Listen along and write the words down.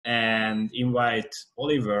and invite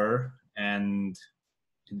Oliver, and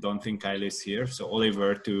I don't think Kyle is here, so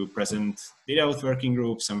Oliver to present data out working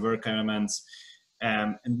groups and work elements.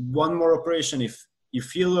 And one more operation, if you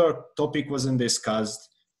feel your topic wasn't discussed,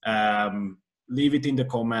 leave it in the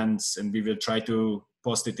comments and we will try to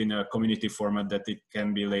post it in a community format that it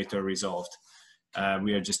can be later resolved.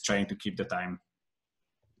 We are just trying to keep the time.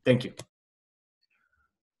 Thank you.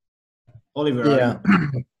 Oliver. Yeah,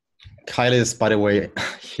 Kyle is, by the way,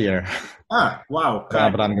 here. Ah, wow. Kyle.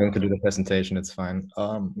 But I'm going to do the presentation, it's fine.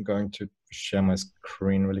 I'm going to share my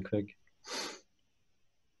screen really quick.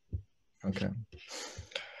 Okay.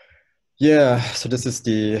 Yeah, so this is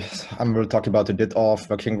I'm going to talk about the DIF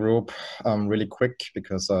working group really quick,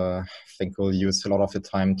 because I think we'll use a lot of the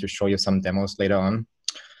time to show you some demos later on.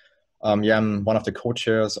 Yeah, I'm one of the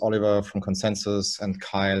co-chairs, Oliver from Consensus, and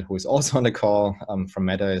Kyle, who is also on the call from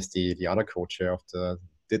Meta, is the other co-chair of the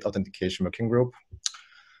DIF authentication working group.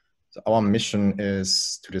 So our mission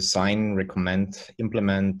is to design, recommend,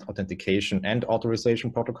 implement authentication and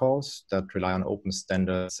authorization protocols that rely on open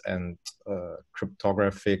standards and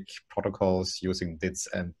cryptographic protocols using DITs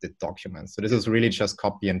and DIT documents. So this is really just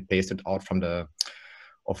copy and pasted out from the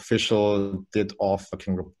official DIF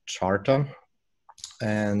working group charter.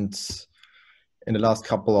 And in the last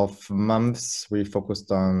couple of months, we focused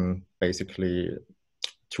on basically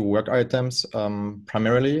 2 work items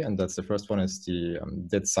primarily, and that's the first one is the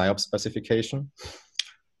DIT SIOP specification.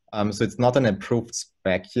 So it's not an approved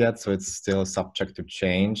spec yet, so it's still subject to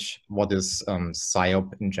change. What is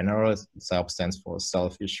SIOP in general? SIOP stands for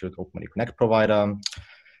Self-Issued OpenID Connect Provider.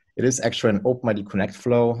 It is actually an OpenID Connect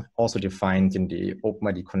flow, also defined in the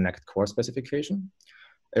OpenID Connect core specification.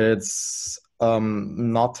 It's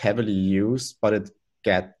not heavily used, but it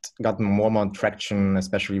got more and more traction,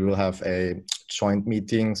 especially we'll have a joint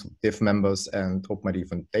meetings with DIF members and OpenID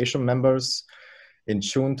Foundation members in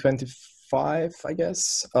June 25, I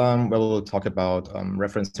guess, where we'll talk about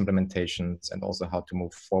reference implementations and also how to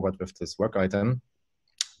move forward with this work item.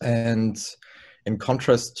 And in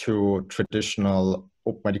contrast to traditional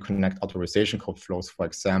OpenID Connect authorization code flows, for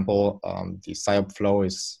example, the SIOP flow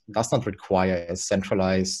does not require a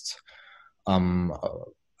centralized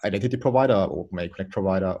identity provider, or OpenID Connect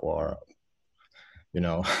provider, or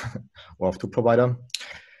or F2 provider.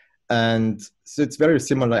 And so it's very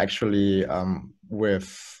similar actually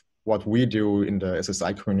with what we do in the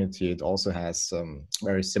SSI community. It also has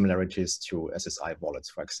very similarities to SSI wallets,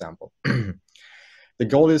 for example. The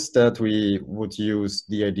goal is that we would use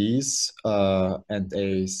DIDs and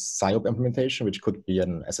a SIOP implementation, which could be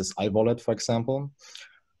an SSI wallet, for example,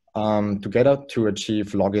 together to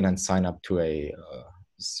achieve login and sign up to a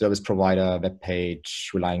service provider, web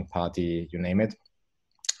page, relying party, you name it.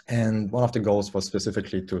 And one of the goals was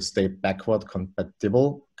specifically to stay backward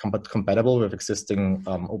compatible with existing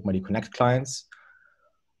OpenID Connect clients,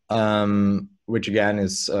 which again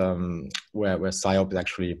is where SIOP is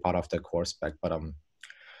actually part of the core spec. But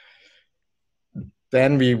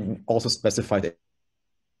then we also specified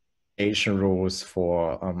rules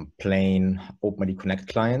for plain OpenID Connect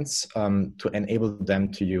clients to enable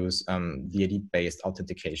them to use DID-based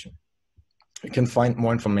authentication. You can find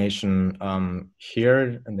more information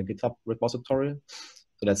here in the GitHub repository.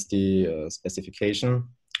 So that's the specification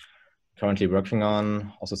currently working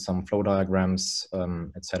on, also some flow diagrams,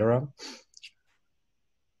 etc.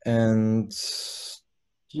 And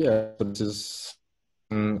yeah, so this is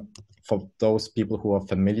for those people who are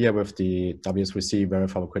familiar with the WSRC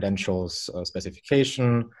verifiable credentials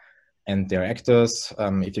specification and their actors.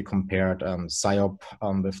 If you compared SIOP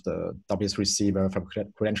with the WSRC verifiable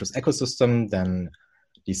credentials ecosystem, then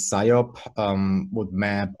the SIOP would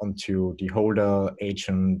map onto the holder,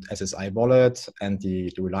 agent, SSI wallet, and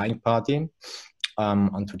the relying party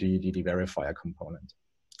onto the verifier component.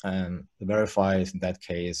 And the verifier is in that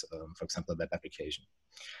case, for example, a web application.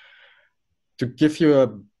 To give you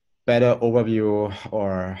a better overview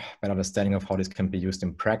or better understanding of how this can be used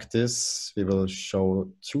in practice, we will show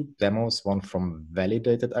 2 demos, one from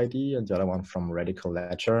Validated ID and the other one from Radical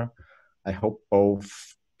Ledger. I hope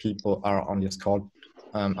both people are on this call.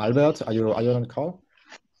 Albert, are you on the call?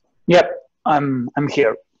 Yep, I'm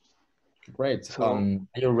here. Great. So,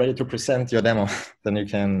 are you ready to present your demo? Then you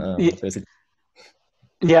can basically.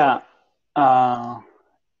 Yeah.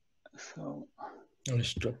 So. I'll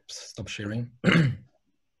stop sharing.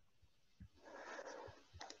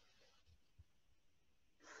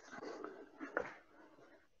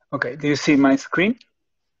 Okay, do you see my screen?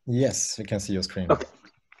 Yes, we can see your screen. Okay.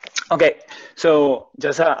 Okay, so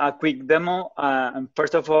just a quick demo. And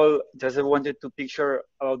first of all, just wanted to picture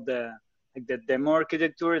about the demo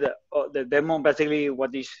architecture. The demo basically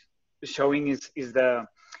what is showing is the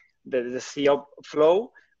the COP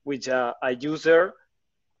flow, which a user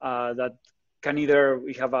that can either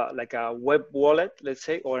we have like a web wallet, let's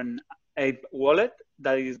say, or an app wallet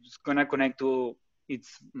that is going to connect to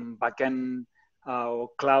its backend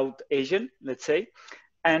cloud agent, let's say.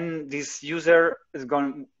 And this user is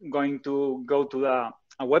going to go to a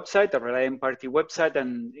website, a Reliant Party website,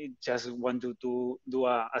 and it just want to do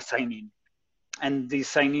a sign-in. And this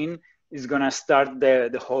sign-in is going to start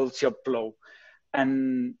the whole COP flow.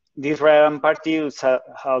 And this Reliant Party also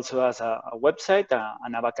has a website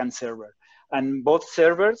and a backend server. And both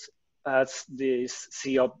servers has this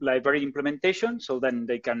COP library implementation, so then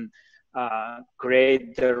they can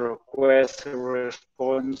create the request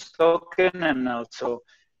response token and also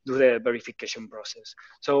do the verification process.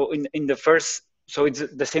 So in the first, so it's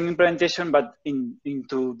the same implementation, but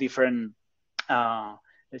into different,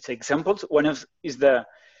 let's say, examples. One is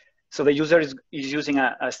so the user is using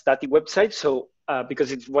a static website, so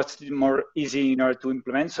because it was more easy in order to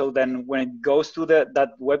implement. So then when it goes to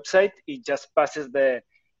that website, it just passes the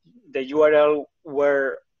URL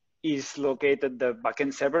where is located the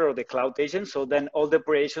backend server or the cloud agent. So then all the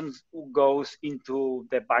operations goes into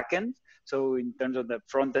the backend. So in terms of the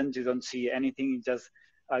front end, you don't see anything, it's just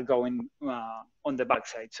going on the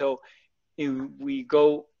backside. So if we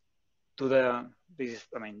go to this,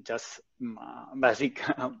 I mean, just basic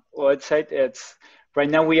website, it's right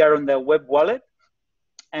now we are on the web wallet,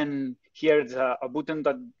 and here's a button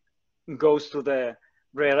that goes to the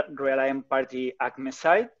Reliant Party ACME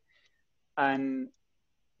site. And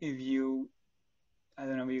if you, I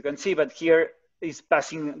don't know if you can see, but here is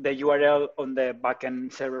passing the URL on the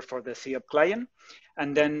backend server for the COP client.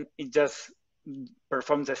 And then it just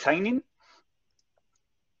performs a sign-in.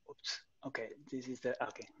 Oops, okay, this is the,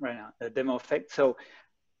 okay, right now, the demo effect. So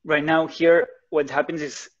right now here, what happens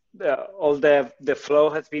is all the flow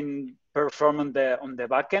has been performed on the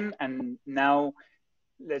backend. And now,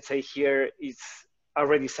 let's say here it's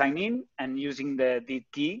already signed in and using the DIF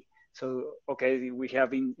key. So, okay, we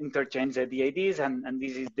have interchanged the DIDs, and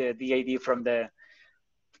this is the DID from the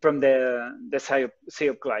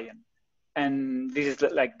COP client. And this is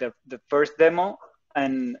like the first demo.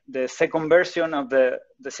 And the second version of the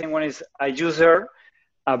same one is a user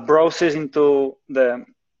browses into the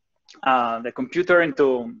computer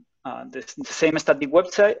into the same static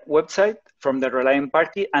website from the Reliant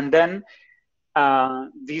Party, and then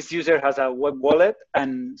this user has a web wallet,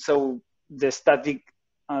 and so the static.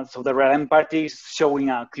 So the Reliant Party is showing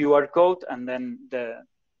a QR code, and then the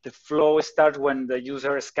flow starts when the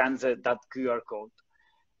user scans that QR code,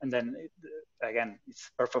 and then again it's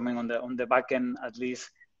performing on the back end, at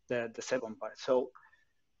least the second part. So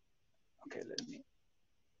okay,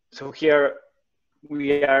 so here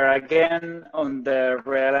we are again on the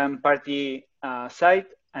Reliant Party site,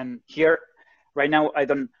 and here right now I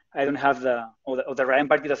don't have the Reliant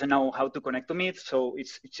Party doesn't know how to connect to me, so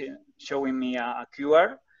it's showing me a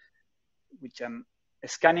QR, which I'm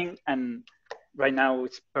scanning, and right now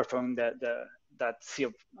it's performing that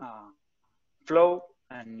COP flow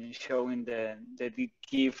and showing the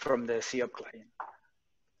key from the COP client.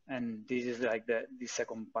 And this is like the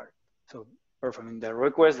second part. So performing the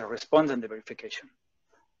request, the response, and the verification.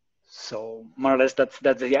 So more or less that's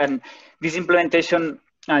the, and this implementation,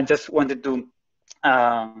 I just wanted to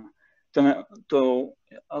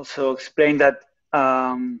also explain that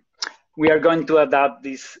we are going to adapt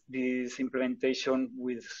this implementation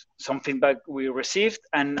with some feedback we received,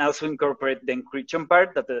 and also incorporate the encryption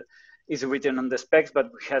part that is written on the specs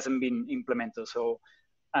but hasn't been implemented. So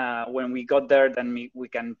when we got there, then we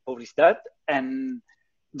can publish that. And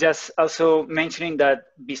just also mentioning that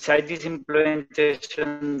besides this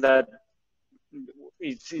implementation that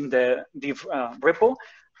is in the DIF repo,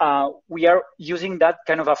 we are using that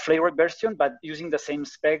kind of a flavored version, but using the same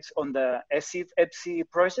specs on the EFSI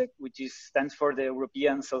project, which stands for the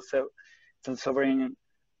European Self-Sovereign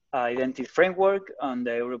Identity Framework on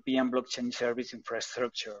the European Blockchain Service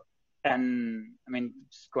Infrastructure. And I mean,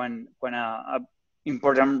 it's quite a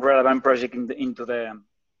important, relevant project into the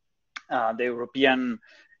European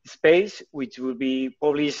space, which will be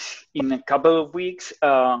published in a couple of weeks.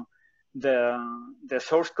 The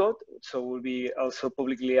source code, so will be also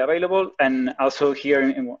publicly available, and also here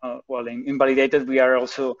in Invalidated, we are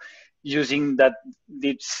also using that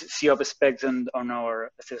DIF COP specs on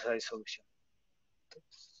our SSI solution.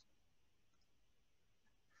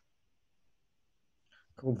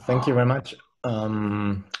 Cool, thank you very much.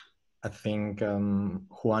 I think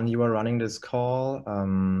Juan, you are running this call.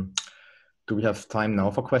 Do we have time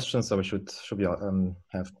now for questions, or should we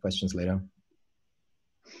have questions later?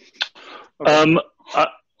 Okay.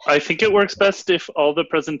 I think it works best if all the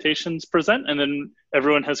presentations present and then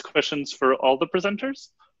everyone has questions for all the presenters.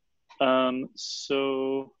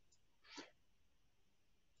 So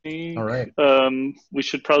I think, All right. we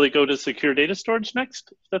should probably go to secure data storage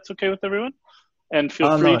next, if that's okay with everyone. And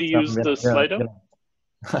feel free No, to use the Slido.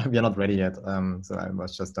 We are not ready yet. So I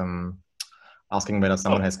was just asking whether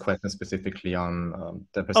someone has questions specifically on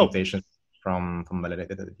the presentation from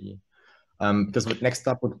validated identity. Because next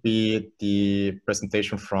up would be the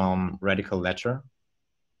presentation from Radical Ledger.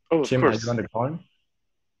 Oh, of Jim, course. are you on the call?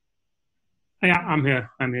 Yeah, I'm here.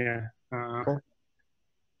 Cool.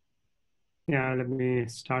 Yeah, let me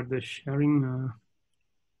start the sharing.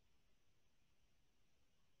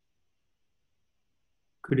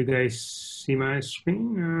 Could you guys see my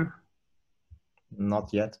screen?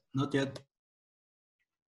 Not yet. Not yet.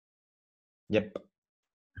 Yep.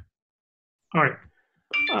 All right.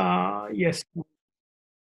 Yes.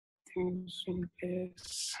 Things in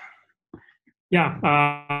place.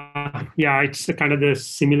 Yeah, it's kind of the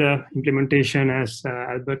similar implementation as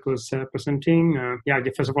Albert was presenting.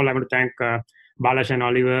 First of all, I want to thank Balash and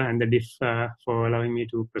Oliver and the DIF for allowing me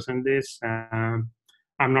to present this.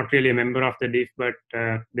 I'm not really a member of the DIF, but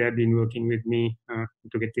they have been working with me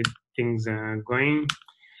to get things going.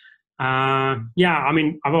 Our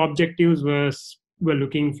objectives were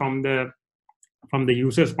looking from the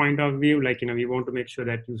user's point of view. We want to make sure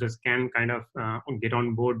that users can kind of get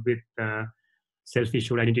on board with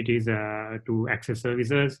self-issued identities to access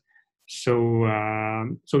services. So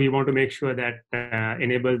we want to make sure that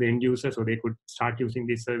enable the end user so they could start using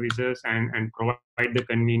these services and provide the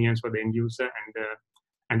convenience for the end user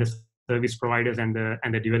and the service providers and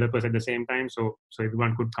the developers at the same time. So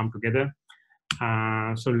everyone could come together.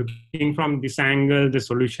 So looking from this angle, the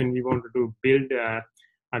solution we wanted to build,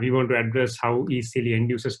 we want to address how easily end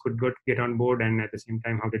users could get on board, and at the same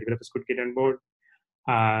time how the developers could get on board.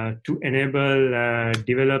 To enable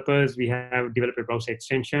developers, we have developed a browser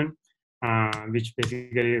extension, which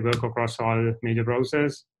basically work across all major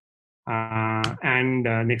browsers.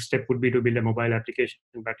 Next step would be to build a mobile application,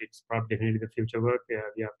 but it's probably definitely the future work.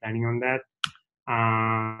 We are planning on that.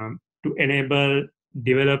 To enable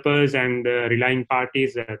developers and relying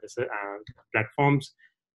parties, platforms,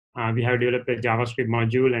 we have developed a JavaScript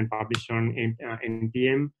module and published on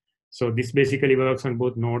NPM. So this basically works on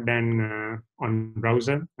both Node and on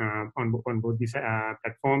browser, on both these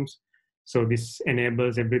platforms. So this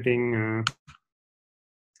enables everything,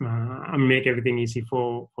 make everything easy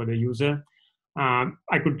for the user.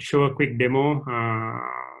 I could show a quick demo.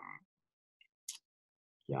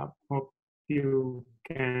 Hope you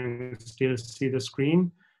can still see the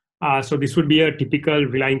screen. So this would be a typical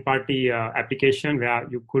relying party application where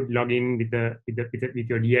you could log in with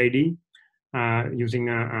your DID. Using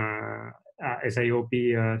a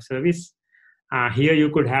SIOP service. Here you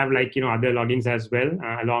could have other logins as well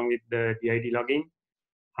along with the DID login.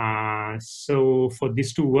 So for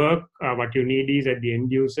this to work, what you need is at the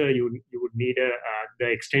end user, you would need the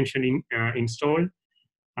extension installed.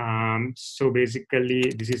 So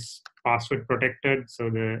basically this is password protected. So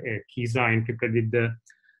the keys are encrypted with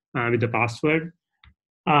the password.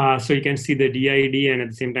 So you can see the DID, and at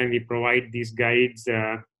the same time we provide these guides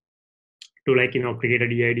to create a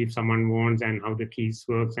DID if someone wants, and how the keys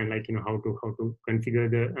works, and how to configure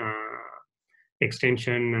the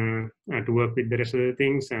extension to work with the rest of the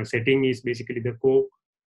things. Setting is basically the core.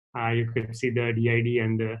 You can see the DID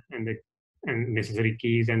and necessary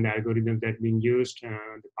keys and the algorithms that are being used.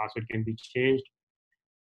 The password can be changed.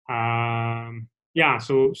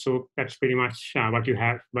 So that's pretty much what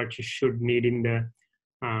you should need in the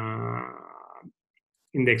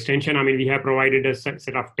extension. We have provided a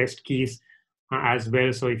set of test keys as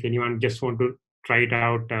well. So if anyone just want to try it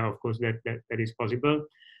out, of course that is possible.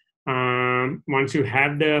 Once you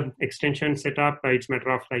have the extension set up, it's a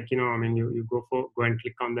matter of you go and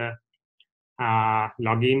click on the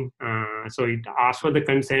login. So it asks for the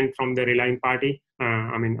consent from the relying party.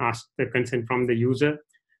 Ask the consent from the user.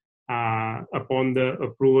 Upon the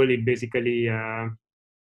approval, it basically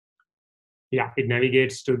it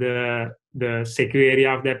navigates to the secure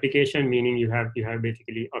area of the application, meaning you have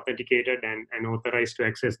basically authenticated and authorized to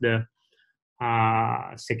access the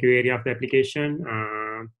secure area of the application.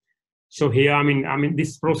 So here,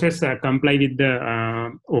 this process comply with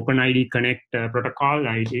the OpenID Connect protocol.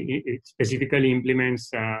 It specifically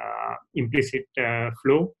implements implicit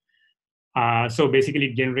flow. So basically,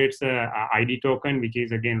 it generates a ID token, which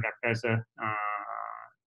is again wrapped as a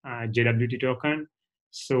JWT token.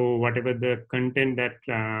 So whatever the content that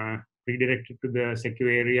redirected to the secure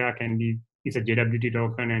area is a JWT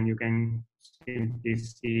token, and you can simply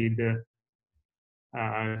see the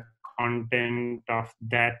content of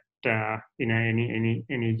that in any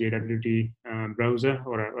JWT browser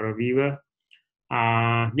or a viewer.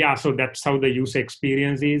 Yeah, so that's how the user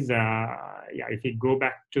experience is. Yeah, if we go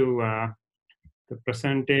back to the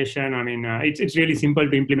presentation, I mean, it's really simple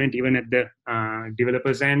to implement even at the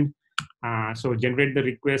developer's end. So generate the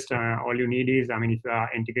request. All you need is, I mean, if you are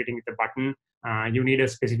integrating with the button, you need a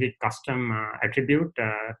specific custom attribute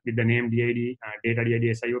with the name DID, data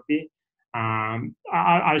DID SIOP.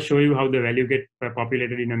 I'll show you how the value get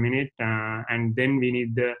populated in a minute. And then we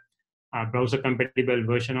need the browser compatible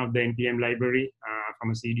version of the NPM library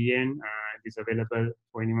from a CDN. It is available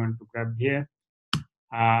for anyone to grab here.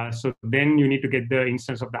 So then you need to get the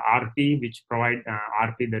instance of the RP, which provide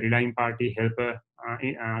RP, the relying party helper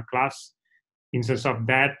class instance of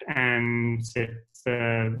that, and set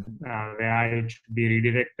where it should be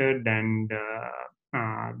redirected, and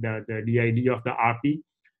the DID of the RP.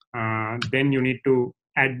 Then you need to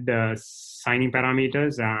add the signing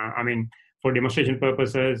parameters. I mean, for demonstration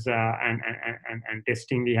purposes and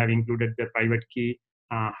testing, we have included the private key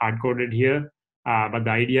hard-coded here. But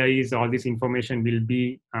the idea is all this information will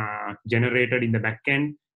be generated in the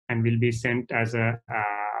backend and will be sent as a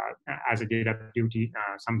JWT,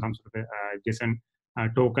 some sort of a JSON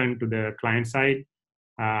token to the client side.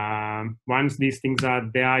 Once these things are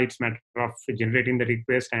there, it's a matter of generating the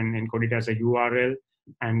request and encode it as a URL,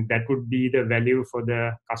 and that would be the value for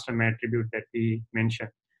the custom attribute that we mentioned.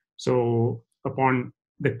 So upon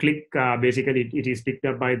the click, basically it is picked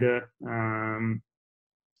up by the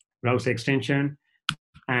browser extension,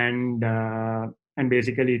 and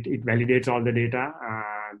basically it validates all the data,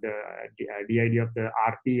 the DID of the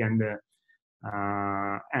RP and the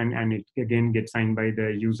and it again gets signed by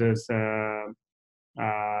the user's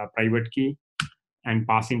private key and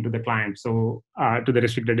passing to the client, so to the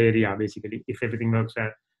restricted area, basically, if everything works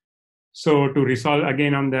well. So to resolve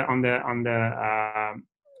again on the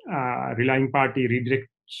relying party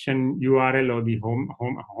redirection URL or the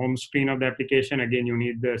home screen of the application, again you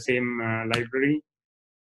need the same library,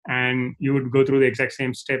 and you would go through the exact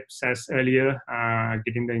same steps as earlier,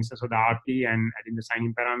 getting the instance of the RP and adding the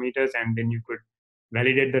signing parameters, and then you could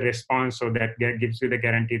validate the response, so that gives you the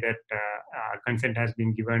guarantee that consent has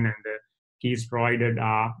been given and the keys provided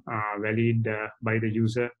are valid by the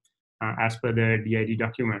user as per the DID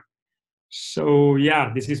document. So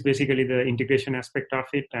yeah, this is basically the integration aspect of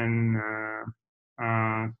it, and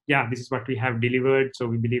yeah, this is what we have delivered. So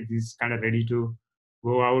we believe this is kind of ready to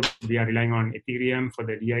go out. We are relying on Ethereum for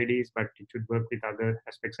the DIDs, but it should work with other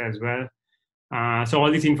aspects as well. So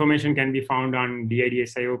all this information can be found on DID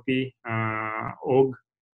SIOP org,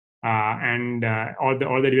 and all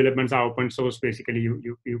the developments are open source. Basically,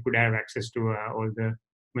 you could have access to all the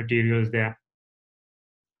materials there.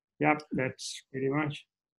 Yeah, that's pretty much.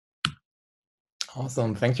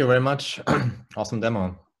 Awesome, thank you very much. Awesome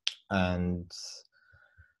demo. And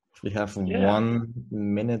if we have 1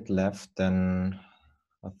 minute left, then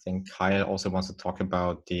I think Kyle also wants to talk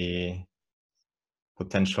about the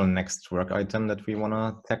potential next work item that we want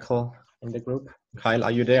to tackle in the group. Kyle,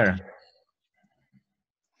 are you there?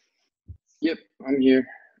 Yep, I'm here.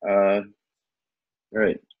 All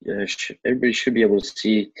right, yeah, everybody should be able to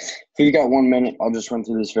see. If you got 1 minute, I'll just run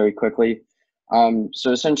through this very quickly.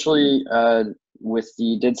 So essentially, with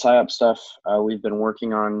the did SIOP stuff, we've been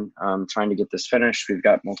working on trying to get this finished. We've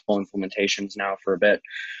got multiple implementations now for a bit.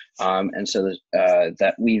 And so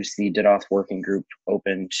that leaves the DIF working group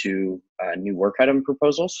open to new work item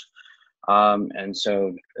proposals. And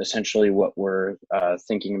so essentially what we're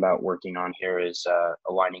thinking about working on here is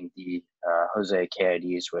aligning the Jose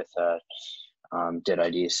KIDs with DID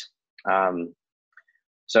IDs.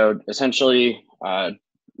 So essentially,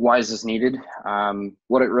 why is this needed?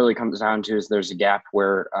 What it really comes down to is there's a gap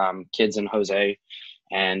where kids in Jose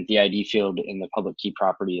and the ID field in the public key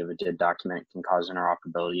property of a DID document can cause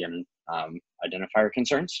interoperability and identifier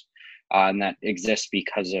concerns. And that exists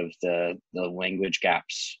because of the language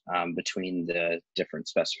gaps between the different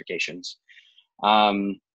specifications.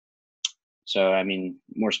 So, I mean,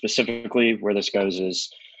 more specifically, where this goes is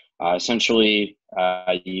essentially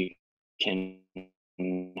you can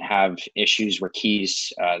have issues where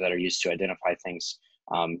keys that are used to identify things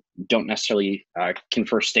don't necessarily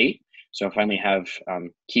confer state. So if I only have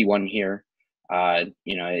key 1 here,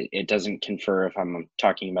 you know, it doesn't confer if I'm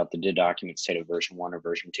talking about the DID document state of version 1 or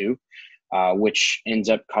version 2, which ends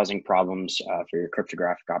up causing problems for your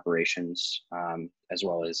cryptographic operations, as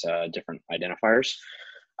well as different identifiers.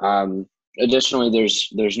 Additionally,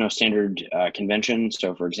 there's no standard convention.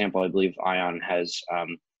 So for example, I believe ION has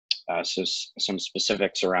some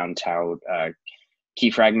specifics around how key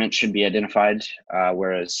fragments should be identified,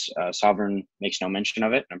 whereas sovereign makes no mention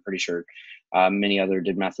of it. I'm pretty sure many other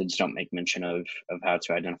DID methods don't make mention of how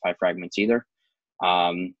to identify fragments either.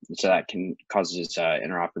 So that can causes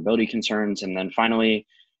interoperability concerns. And then finally,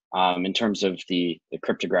 in terms of the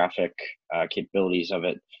cryptographic capabilities of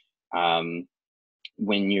it,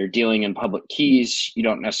 when you're dealing in public keys, you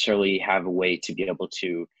don't necessarily have a way to be able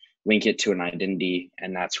to link it to an identity,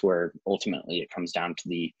 and that's where ultimately it comes down to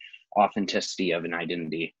the authenticity of an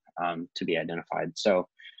identity to be identified. So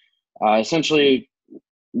essentially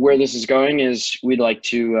where this is going is we'd like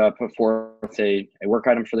to put forth a work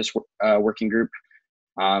item for this working group.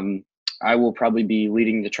 I will probably be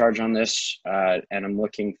leading the charge on this, and I'm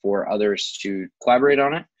looking for others to collaborate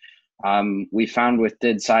on it. We found with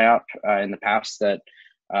DID PsyOp in the past that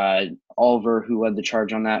Oliver, who led the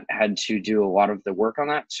charge on that, had to do a lot of the work on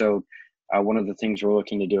that. So one of the things we're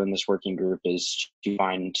looking to do in this working group is to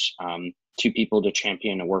find 2 people to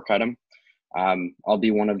champion a work item. I'll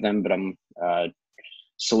be one of them, but I'm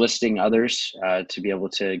soliciting others to be able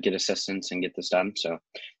to get assistance and get this done. So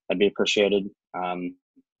that'd be appreciated.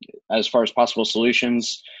 As far as possible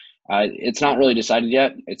solutions, it's not really decided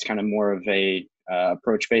yet. It's kind of more of a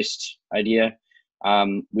approach-based idea.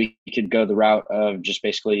 We could go the route of just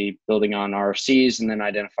basically building on RFCs and then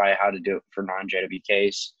identify how to do it for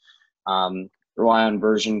non-JWKs. Rely on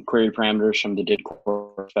version query parameters from the DID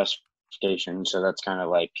core specification. So that's kind of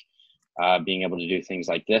like being able to do things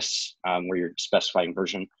like this, where you're specifying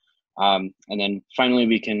version. And then finally,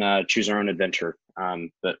 we can choose our own adventure.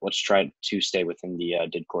 But let's try to stay within the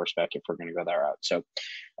DID core spec if we're going to go that route. So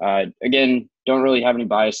again, don't really have any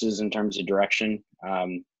biases in terms of direction.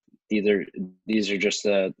 These are just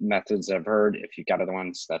the methods I've heard. If you've got other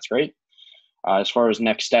ones, that's great. As far as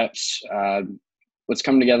next steps, let's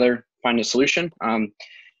come together, find a solution, and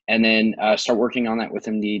then start working on that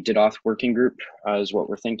within the DID-auth working group is what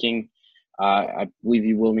we're thinking. I believe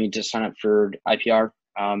you will need to sign up for IPR,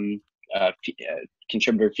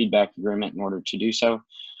 contributor feedback agreement, in order to do so.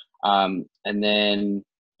 And then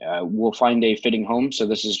we'll find a fitting home. So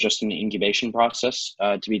this is just an incubation process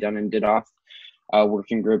to be done in DID-auth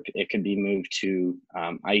working group. It could be moved to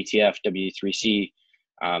IETF, W3C.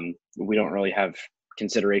 We don't really have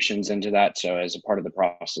considerations into that. So as a part of the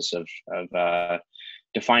process of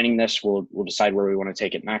defining this, we'll decide where we want to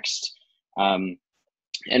take it next.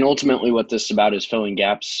 And ultimately what this is about is filling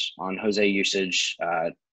gaps on Jose usage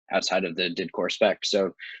outside of the DID core spec.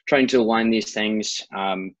 So trying to align these things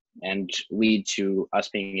and lead to us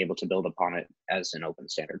being able to build upon it as an open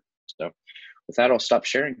standard. So with that, I'll stop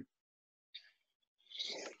sharing.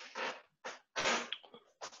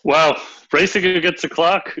 Wow, racing against the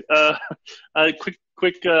clock. A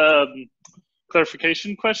quick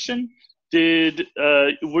clarification question. Did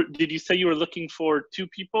you say you were looking for 2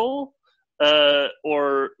 people,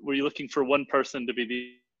 or were you looking for 1 person to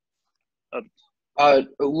be the?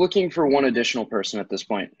 Looking for 1 additional person at this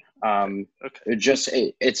point.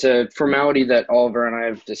 Okay. It's a formality that Oliver and I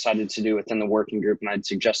have decided to do within the working group, and I'd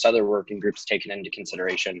suggest other working groups take it into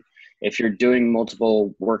consideration. If you're doing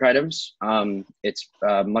multiple work items, it's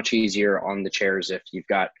much easier on the chairs if you've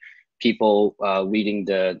got people leading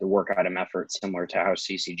the work item effort, similar to how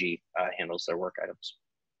CCG handles their work items.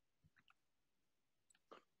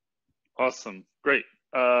 Awesome, great,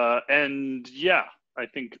 and yeah, I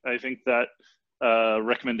think that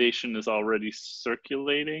recommendation is already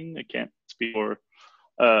circulating. I can't speak for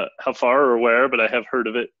how far or where, but I have heard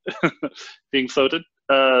of it being floated.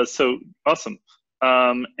 So awesome.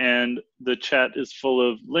 And the chat is full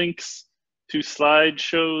of links to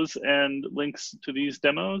slideshows and links to these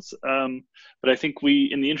demos. But I think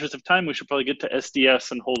in the interest of time, we should probably get to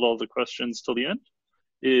SDS and hold all the questions till the end.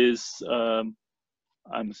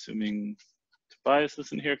 I'm assuming Tobias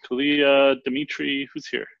isn't here. Kalia, Dimitri, who's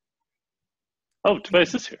here? Oh,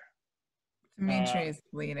 Tobias is here. Dimitri is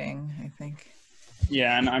leading, I think.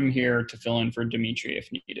 Yeah, and I'm here to fill in for Dimitri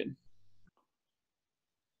if needed.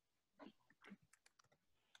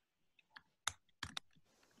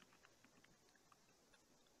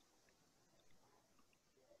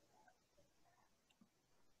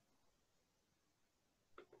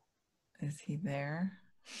 Is he there?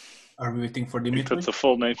 Are we waiting for He Dimitri? puts a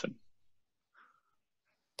full Nathan.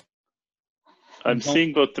 I'm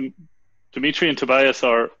seeing both Dimitri and Tobias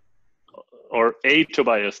or a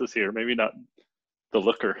Tobias is here, maybe not the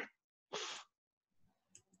looker.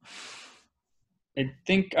 I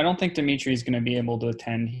don't think Dimitri's going to be able to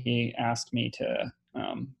attend. He asked me to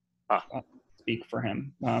speak for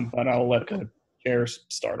him, but I'll let the chairs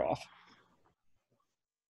start off.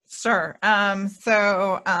 Sure. I'm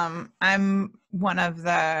one of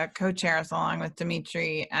the co-chairs along with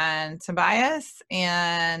Dimitri and Tobias,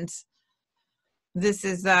 and this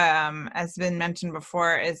is, as been mentioned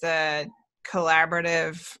before, is a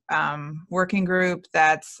collaborative working group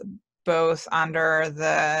that's both under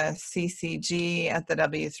the CCG at the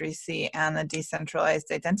W3C and the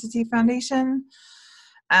Decentralized Identity Foundation.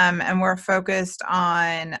 And we're focused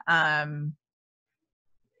on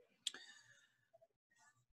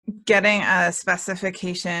getting a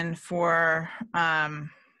specification for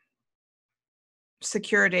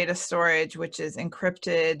secure data storage, which is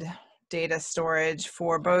encrypted data storage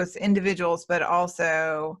for both individuals, but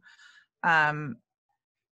also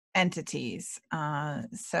entities.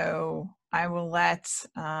 So I will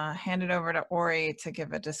hand it over to Ori to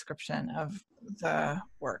give a description of the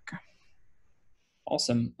work.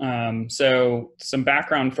 Awesome. So some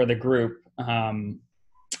background for the group.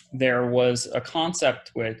 There was a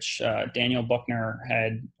concept which Daniel Buckner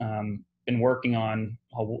had been working on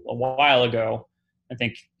a while ago. I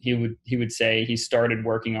think he would say he started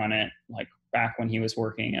working on it like back when he was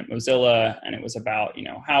working at Mozilla, and it was about,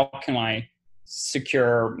 how can I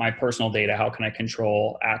secure my personal data? How can I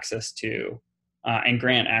control access to and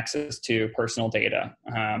grant access to personal data?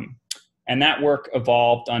 And that work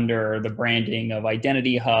evolved under the branding of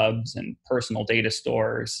identity hubs and personal data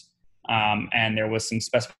stores. And there was some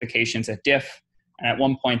specifications at DIF. And at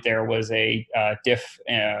one point there was a DIF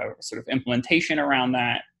sort of implementation around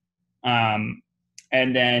that.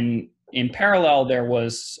 And then in parallel, there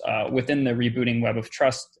was within the Rebooting Web of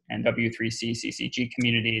Trust and W3C CCG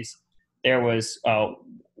communities, there was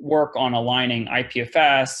work on aligning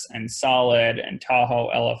IPFS and Solid and Tahoe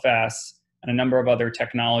LFS and a number of other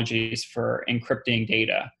technologies for encrypting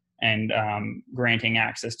data and granting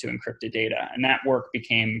access to encrypted data. And that work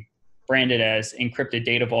became branded as Encrypted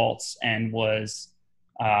Data Vaults and was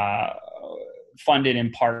funded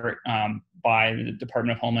in part by the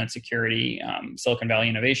Department of Homeland Security Silicon Valley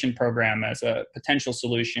Innovation Program as a potential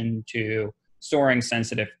solution to storing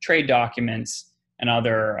sensitive trade documents and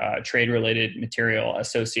other trade-related material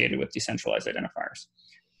associated with decentralized identifiers.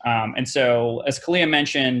 And so, as Kalia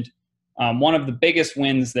mentioned, one of the biggest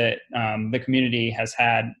wins that the community has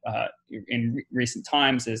had in recent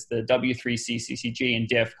times is the W3C CCG and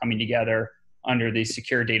DIF coming together under the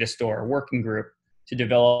Secure Data Store Working Group to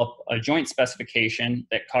develop a joint specification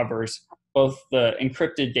that covers both the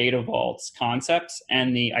encrypted data vaults concepts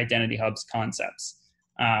and the identity hubs concepts.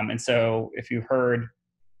 And so if you heard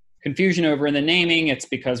confusion over in the naming, it's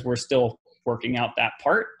because we're still working out that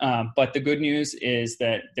part. But the good news is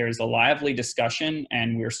that there's a lively discussion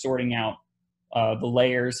and we're sorting out the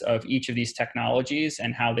layers of each of these technologies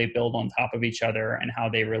and how they build on top of each other and how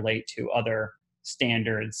they relate to other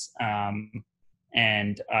standards.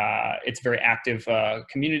 And it's a very active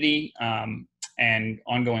community and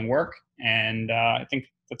ongoing work. And I think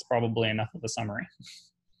that's probably enough of a summary.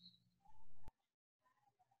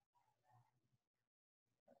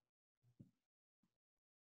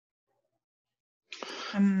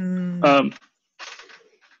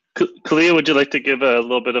 Kalia, would you like to give a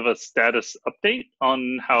little bit of a status update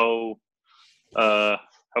on how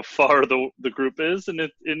far the group is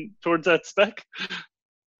in towards that spec?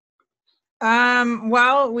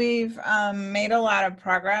 Well, we've made a lot of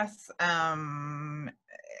progress.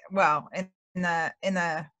 Well,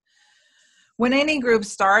 when any group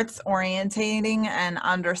starts orientating and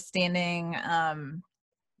understanding,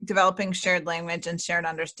 developing shared language and shared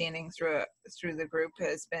understanding through the group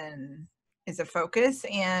is a focus,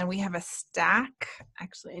 and we have a stack.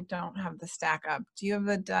 Actually, I don't have the stack up. Do you have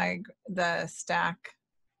the stack,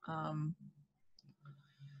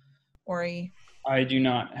 Ori? I do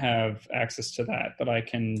not have access to that, but I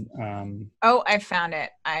can. Oh, I found it.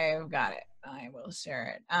 I've got it. I will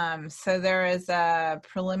share it. So there is a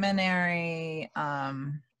preliminary.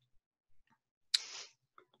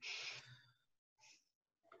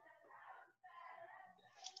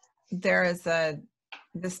 There is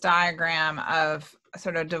this diagram of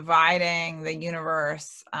sort of dividing the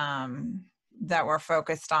universe that we're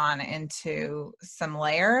focused on into some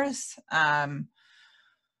layers.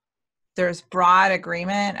 There's broad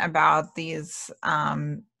agreement about these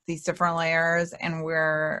different layers, and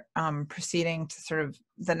we're proceeding to sort of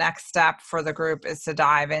the next step for the group is to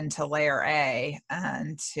dive into layer A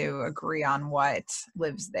and to agree on what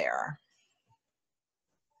lives there.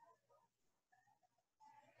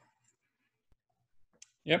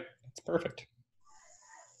 Yep, that's perfect.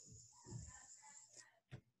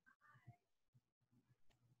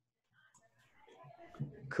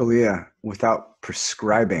 Kalia, without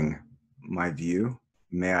prescribing my view,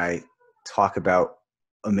 may I talk about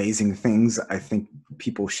amazing things I think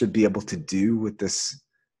people should be able to do with this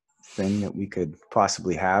thing that we could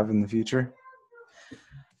possibly have in the future?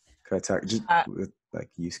 Could I talk just with like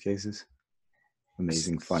use cases?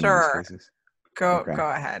 Amazing fun use cases. Go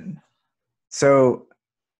ahead. So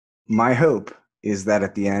my hope is that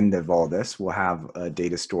at the end of all this, we'll have a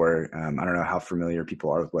data store. I don't know how familiar people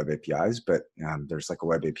are with web APIs, but there's like a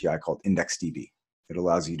web API called IndexedDB. It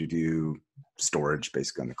allows you to do storage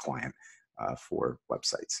basically on the client for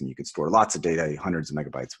websites. And you can store lots of data, hundreds of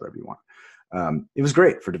megabytes, whatever you want. It was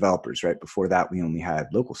great for developers, right? Before that, we only had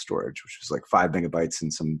local storage, which was like 5 megabytes in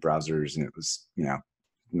some browsers. And it was, you know,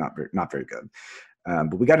 not very good.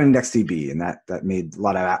 But we got IndexedDB, and that made a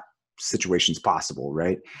lot of app situations possible,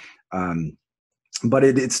 right? But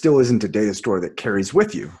it still isn't a data store that carries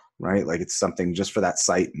with you, right? Like it's something just for that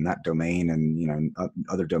site and that domain, and you know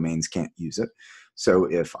other domains can't use it. So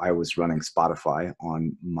if I was running Spotify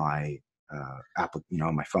on my app, you know,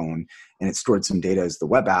 on my phone, and it stored some data as the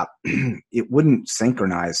web app, it wouldn't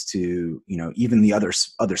synchronize to, you know, even the other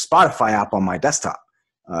Spotify app on my desktop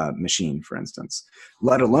machine, for instance.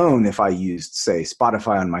 Let alone if I used, say,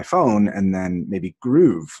 Spotify on my phone and then maybe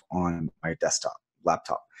Groove on my desktop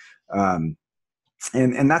laptop.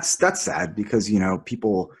 And that's sad because, you know,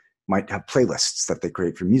 people might have playlists that they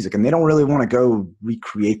create for music and they don't really want to go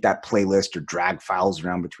recreate that playlist or drag files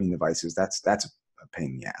around between devices. That's a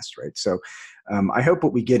pain in the ass, right? So I hope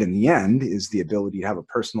what we get in the end is the ability to have a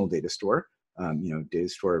personal data store, you know, data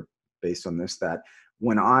store based on this, that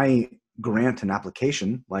when I grant an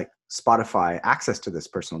application like Spotify access to this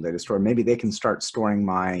personal data store, maybe they can start storing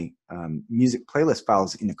my music playlist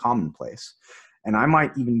files in a common place. And I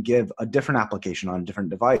might even give a different application on a different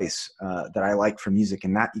device that I like for music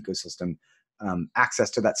in that ecosystem access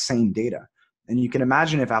to that same data. And you can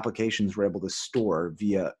imagine if applications were able to store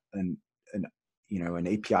via an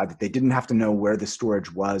API that they didn't have to know where the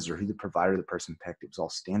storage was or who the provider the person picked. It was all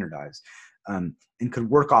standardized and could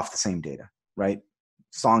work off the same data, right?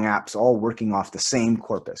 Song apps all working off the same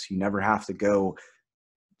corpus. You never have to go.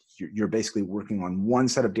 You're basically working on one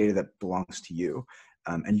set of data that belongs to you.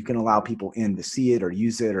 And you can allow people in to see it or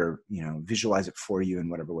use it or, you know, visualize it for you in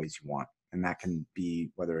whatever ways you want. And that can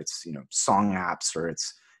be whether it's, you know, song apps or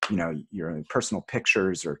it's, you know, your personal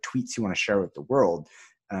pictures or tweets you want to share with the world.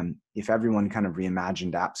 If everyone kind of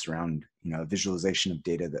reimagined apps around, you know, visualization of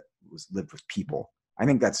data that was lived with people, I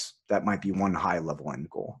think that might be one high level end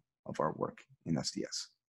goal of our work in SDS.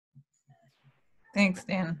 Thanks,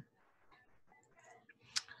 Dan.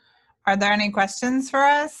 Are there any questions for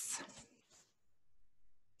us?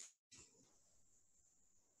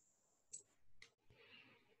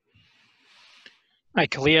 Hi,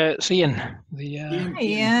 Kalia. It's Ian. Hi,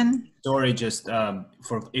 Ian. Sorry, just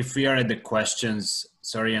for if we are at the questions,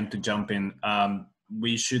 sorry, and to jump in,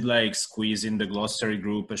 we should like squeeze in the glossary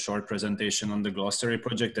group a short presentation on the glossary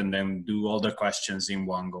project and then do all the questions in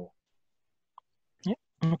one go. Yeah,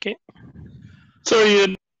 okay. Sorry,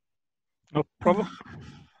 Ian. No problem.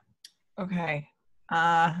 Okay.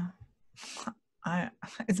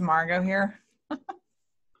 Is Margot here?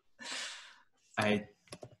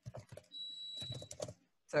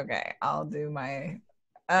 It's okay. I'll do my.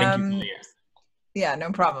 Thank you, Kalia. Yeah,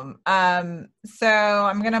 no problem. So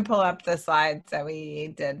I'm going to pull up the slides that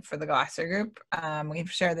we did for the glossary group. We've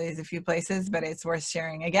shared these a few places, but it's worth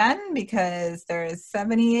sharing again because there's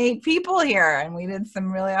 78 people here and we did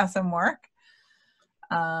some really awesome work.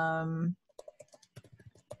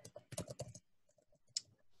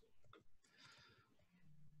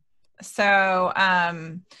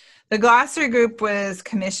 The glossary group was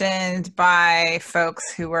commissioned by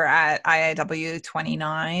folks who were at IIW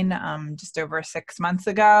 29 just over 6 months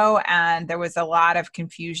ago, and there was a lot of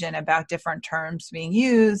confusion about different terms being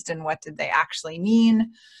used and what did they actually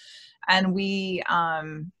mean. And we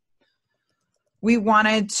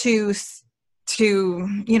wanted to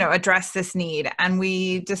address this need, and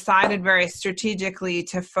we decided very strategically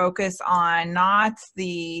to focus on not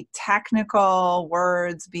the technical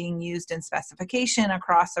words being used in specification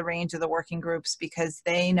across a range of the working groups because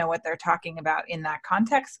they know what they're talking about in that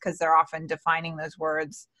context because they're often defining those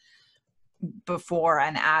words before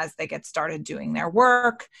and as they get started doing their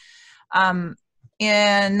work, and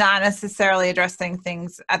not necessarily addressing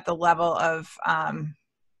things at the level of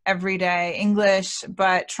everyday English,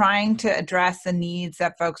 but trying to address the needs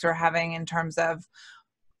that folks are having in terms of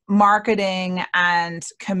marketing and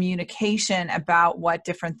communication about what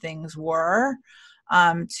different things were.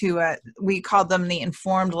 We called them the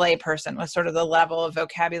informed layperson, was sort of the level of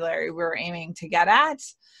vocabulary we were aiming to get at.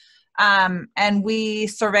 And we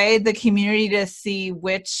surveyed the community to see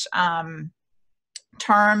which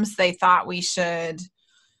terms they thought we should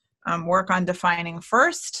work on defining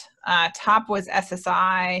first. Top was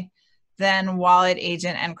SSI, then wallet,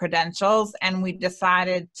 agent, and credentials, and we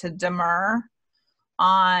decided to demur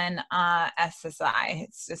on SSI.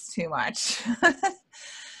 It's just too much.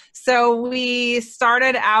 So we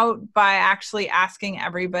started out by actually asking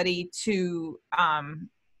everybody to,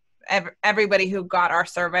 everybody who got our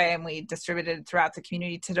survey, and we distributed it throughout the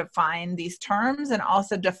community, to define these terms and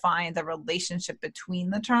also define the relationship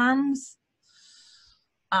between the terms.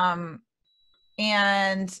 And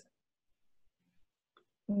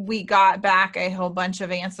we got back a whole bunch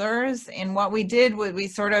of answers. And what we did was we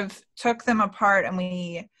sort of took them apart, and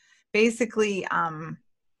we basically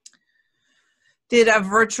did a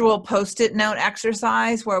virtual Post-it note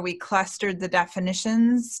exercise where we clustered the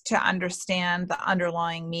definitions to understand the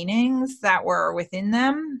underlying meanings that were within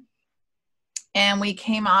them. And we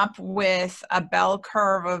came up with a bell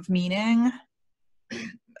curve of meaning.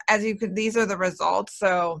 As you could, these are the results.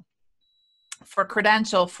 So for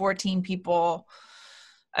credential, 14 people,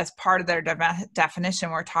 as part of their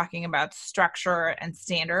definition, we're talking about structure and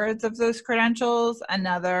standards of those credentials.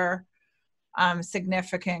 Another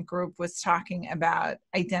significant group was talking about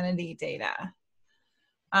identity data.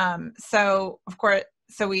 So of course,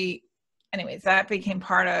 anyways, that became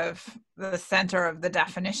part of the center of the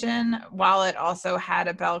definition, while it also had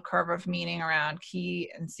a bell curve of meaning around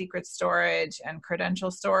key and secret storage and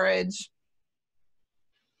credential storage.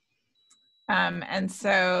 And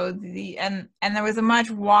so and there was a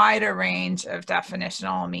much wider range of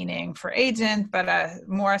definitional meaning for agent, but a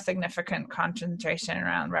more significant concentration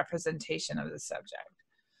around representation of the subject.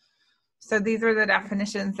 So these are the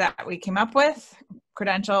definitions that we came up with.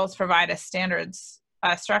 Credentials provide a structured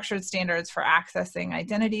standards for accessing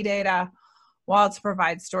identity data. Wallets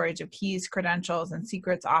provide storage of keys, credentials, and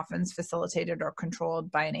secrets, often facilitated or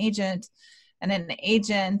controlled by an agent. And an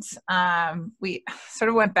agent, we sort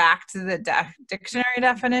of went back to the dictionary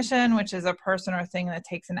definition, which is a person or thing that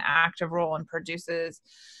takes an active role and produces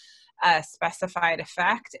a specified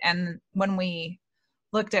effect. And when we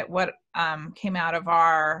looked at what came out of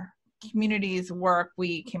our community's work,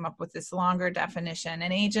 we came up with this longer definition.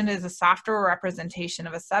 An agent is a software representation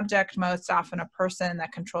of a subject, most often a person,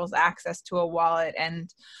 that controls access to a wallet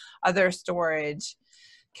and other storage,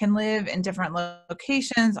 can live in different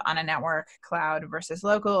locations on a network, cloud versus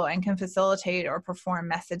local, and can facilitate or perform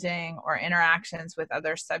messaging or interactions with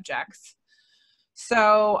other subjects.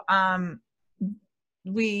 So and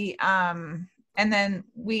then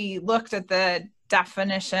we looked at the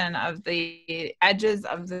definition of the edges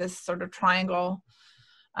of this sort of triangle.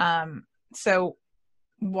 I'm just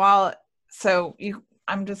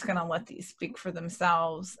going to let these speak for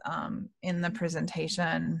themselves in the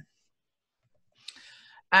presentation.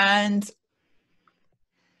 And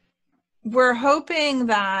we're hoping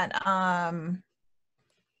that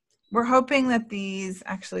these,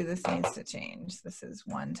 actually this needs to change. This is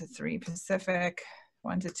 1 to 3 Pacific,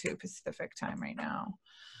 1 to 2 Pacific time right now.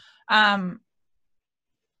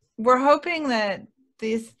 We're hoping that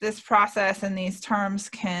this process and these terms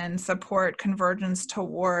can support convergence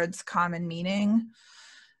towards common meaning.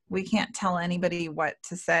 We can't tell anybody what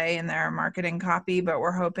to say in their marketing copy, but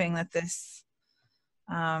we're hoping that this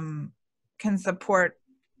can support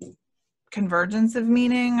convergence of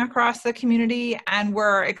meaning across the community, and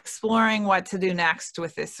we're exploring what to do next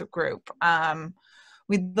with this group.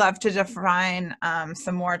 We'd love to define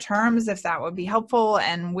some more terms if that would be helpful,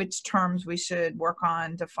 and which terms we should work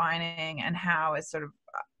on defining and how is sort of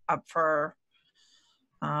up for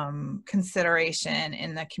consideration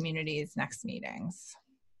in the community's next meetings.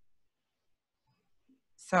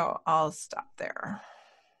 So I'll stop there.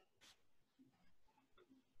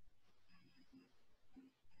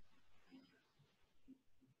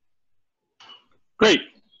 Great.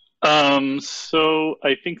 So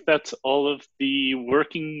I think that's all of the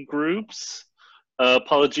working groups.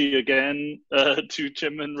 Apology again to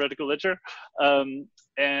Jim and Radical Ledger.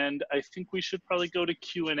 And I think we should probably go to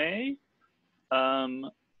Q&A.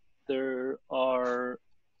 There are,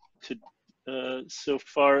 so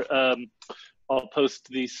far, I'll post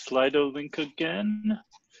the Slido link again.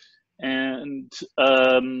 And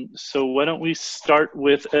so why don't we start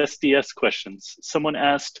with SDS questions? Someone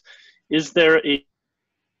asked, is there a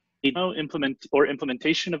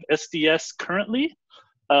implementation of SDS currently?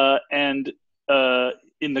 And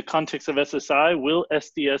in the context of SSI, will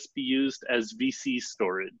SDS be used as VC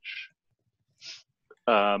storage?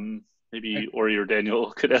 Maybe Ori or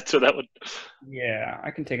Daniel could answer that one. Yeah,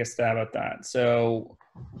 I can take a stab at that. So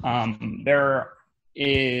like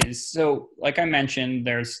I mentioned,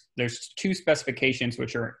 there's 2 specifications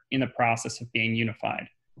which are in the process of being unified.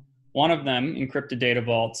 One of them, encrypted data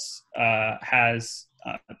vaults, has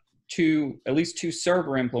at least two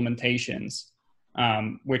server implementations,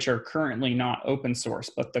 which are currently not open source,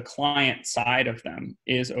 but the client side of them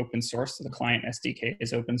is open source. So the client SDK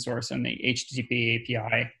is open source, and the HTTP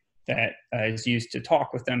API that is used to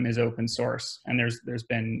talk with them is open source. And there's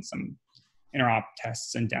been some interop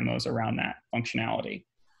tests and demos around that functionality.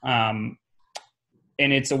 And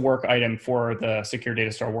it's a work item for the Secure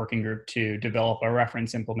Data Store Working Group to develop a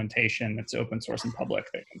reference implementation that's open source and public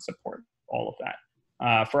that can support all of that.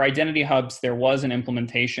 For identity hubs, there was an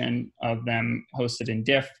implementation of them hosted in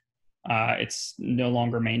DIF. It's no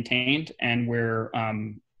longer maintained, and we're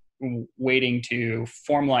waiting to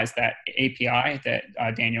formalize that API that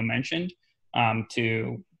Daniel mentioned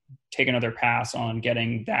to take another pass on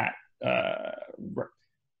getting that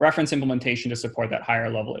reference implementation to support that higher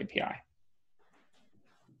level API.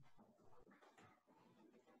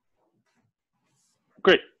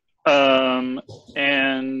 Great.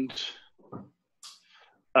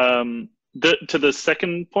 To the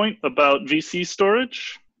second point about VC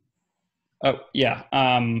storage. Oh, yeah.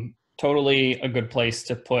 Totally a good place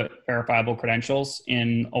to put verifiable credentials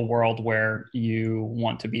in a world where you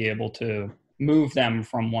want to be able to move them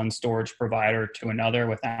from one storage provider to another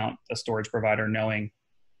without the storage provider knowing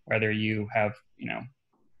whether you have,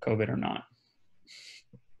 COVID or not.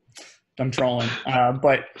 I'm trolling,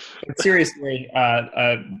 but seriously,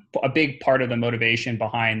 a big part of the motivation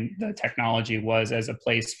behind the technology was as a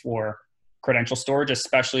place for credential storage,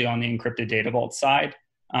 especially on the encrypted data vault side.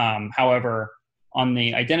 However, on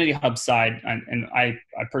the Identity Hub side, and I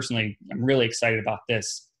personally am really excited about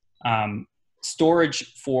this,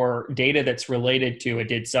 storage for data that's related to a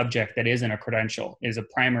DID subject that isn't a credential is a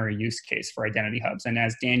primary use case for Identity Hubs. And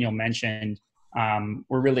as Daniel mentioned,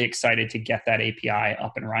 we're really excited to get that API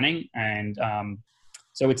up and running. And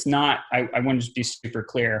so it's not, I want to be super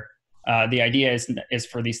clear. The idea is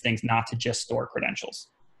for these things not to just store credentials.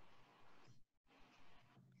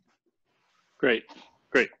 Great,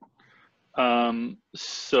 great.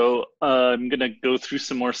 So I'm going to go through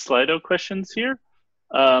some more Slido questions here.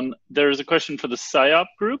 There's a question for the PSYOP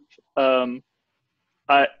group.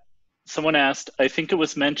 Someone asked, I think it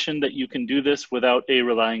was mentioned that you can do this without a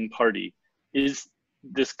relying party. Is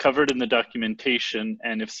this covered in the documentation,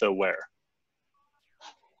 and if so, where?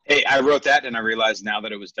 Hey, I wrote that and I realized now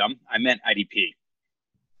that it was dumb. I meant IDP.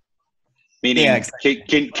 Meaning, yeah, exactly.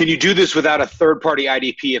 Can you do this without a third-party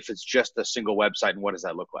IDP if it's just a single website, and what does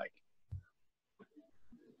that look like?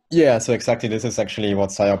 Yeah, so exactly, this is actually what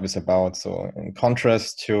PSYOP is about. So in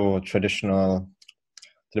contrast to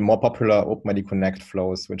the more popular OpenID Connect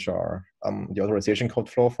flows, which are the authorization code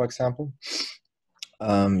flow, for example,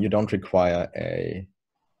 you don't require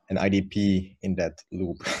an IDP in that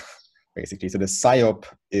loop, basically. So the PSYOP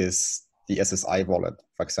is the SSI wallet,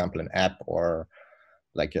 for example, an app or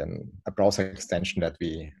like a browser extension that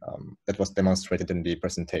that was demonstrated in the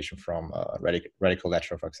presentation from Radical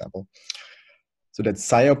Ledger, for example. So that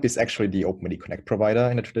PSYOP is actually the OpenID Connect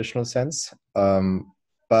provider in a traditional sense.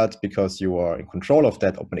 But because you are in control of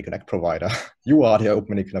that OpenID Connect provider, you are the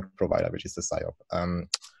OpenID Connect provider, which is the PSYOP.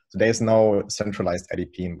 So there is no centralized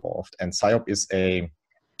IDP involved. And PSYOP is a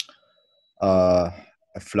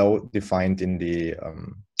flow defined in the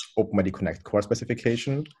OpenID Connect core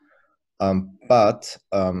specification, but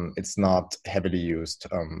it's not heavily used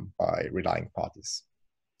by relying parties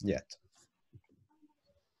yet.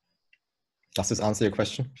 Does this answer your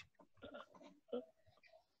question?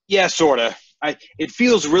 Yeah, sort of. It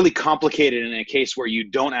feels really complicated in a case where you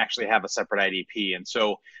don't actually have a separate IDP. And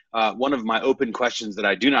so one of my open questions that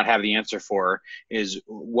I do not have the answer for is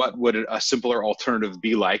what would a simpler alternative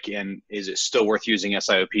be like? And is it still worth using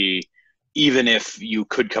SIOP even if you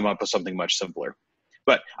could come up with something much simpler?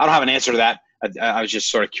 But I don't have an answer to that. I was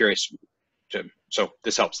just sort of curious. So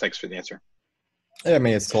this helps. Thanks for the answer. Yeah, I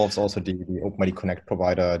mean, it solves also the OpenID Connect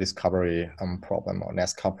provider discovery problem or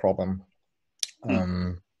NASCAR problem.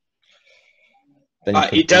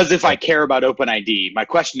 It does if I care about OpenID. My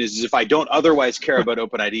question is if I don't otherwise care about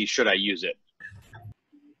OpenID, should I use it?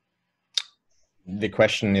 The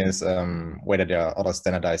question is whether there are other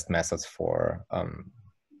standardized methods for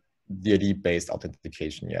DID-based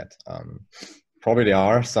authentication yet. Probably there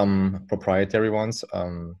are some proprietary ones. I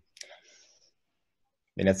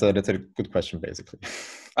mean, that's a good question, basically.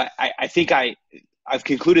 I think I've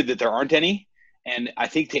concluded that there aren't any. And I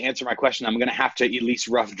think to answer my question, I'm going to have to at least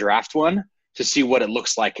rough draft one to see what it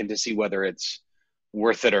looks like and to see whether it's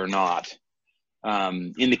worth it or not.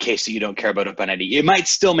 In the case that you don't care about OpenID, it might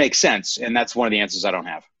still make sense. And that's one of the answers I don't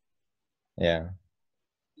have. Yeah.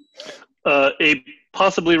 A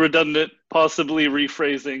possibly redundant, possibly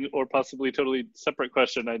rephrasing, or possibly totally separate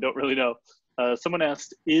question. I don't really know. Someone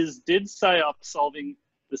asked, did PSYOP solving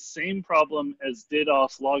the same problem as DIF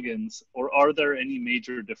logins, or are there any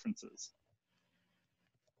major differences?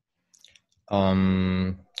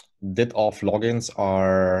 DIF logins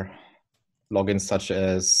are logins such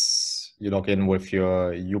as you log in with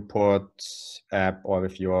your UPort app or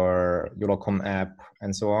with your Eurocom app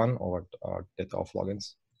and so on, or DIF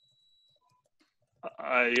logins?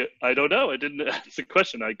 I don't know. I didn't ask the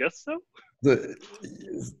question. I guess so. The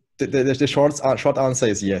short answer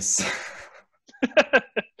is yes.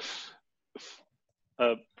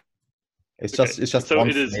 It's just so one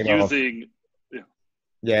it is flavor using.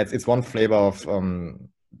 It's one flavor of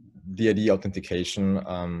DID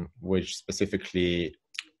authentication, which specifically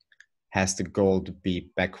has the goal to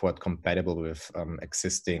be backward compatible with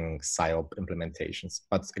existing SIOP implementations.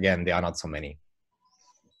 But again, there are not so many.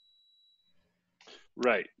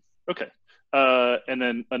 Right. Okay. And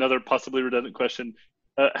then another possibly redundant question.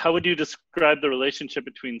 How would you describe the relationship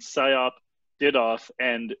between SIOP, DDoS,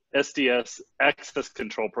 and SDS access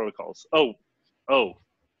control protocols? Oh,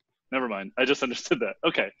 never mind. I just understood that.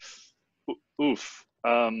 Okay. Oof.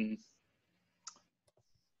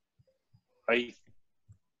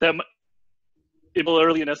 It will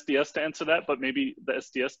early in SDS to answer that, but maybe the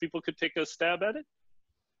SDS people could take a stab at it.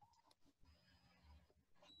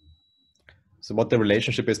 So what the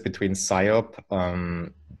relationship is between SIOP,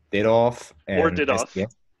 DDoS, and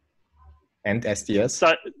SDS? And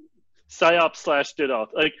SDS? SIOP/DDoS.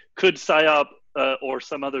 Like, could SIOP or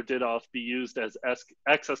some other DDoS be used as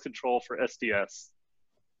access control for SDS?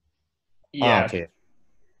 Yeah, okay.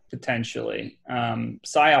 Potentially.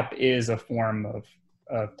 SIOP is a form of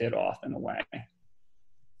DDoS in a way.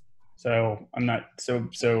 So I'm not so.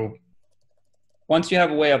 Once you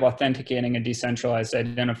have a way of authenticating a decentralized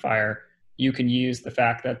identifier, you can use the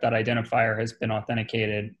fact that that identifier has been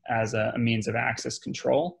authenticated as a means of access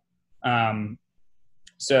control.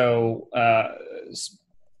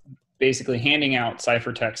 Basically handing out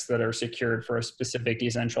ciphertexts that are secured for a specific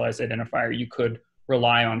decentralized identifier, you could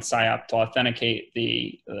rely on SIOP to authenticate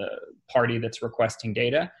the party that's requesting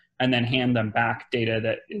data and then hand them back data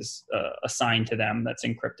that is assigned to them that's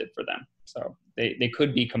encrypted for them. So they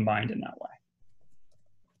could be combined in that way.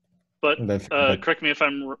 But correct me if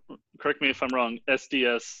I'm wrong.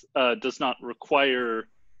 SDS does not require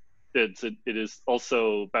DIDs. It is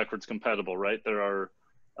also backwards compatible, right? There are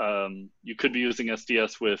you could be using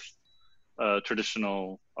SDS with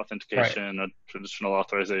traditional authentication, right, or traditional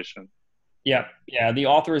authorization. Yeah. The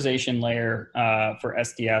authorization layer for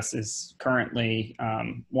SDS is currently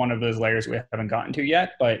one of those layers we haven't gotten to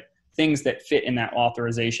yet. But things that fit in that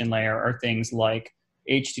authorization layer are things like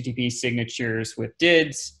HTTP signatures with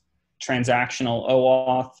DIDs, transactional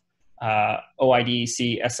OAuth,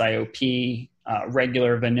 OIDC, SIOP,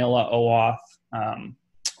 regular vanilla OAuth,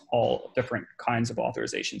 all different kinds of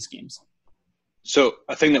authorization schemes. So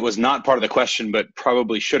a thing that was not part of the question, but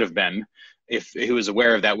probably should have been, if he was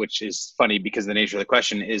aware of that, which is funny because of the nature of the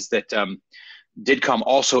question, is that DIDCOM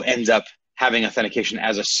also ends up having authentication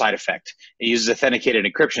as a side effect. It uses authenticated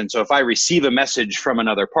encryption. So if I receive a message from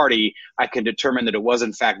another party, I can determine that it was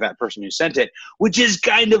in fact that person who sent it, which is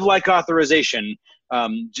kind of like authorization,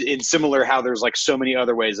 in similar how there's like so many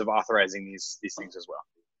other ways of authorizing these things as well.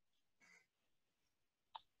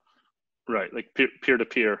 Right, like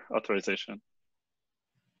peer-to-peer authorization.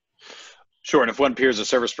 Sure, and if one peer is a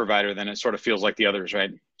service provider, then it sort of feels like the others,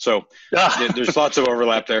 right? So there's lots of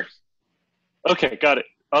overlap there. Okay, got it.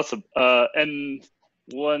 Awesome. And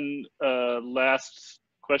one last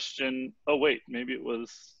question. Oh, wait, maybe it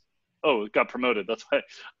was, it got promoted. That's why.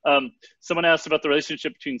 Someone asked about the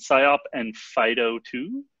relationship between SIOP and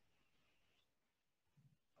FIDO2.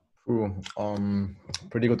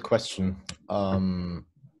 Pretty good question. I'm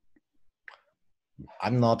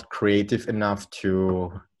not creative enough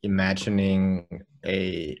to imagining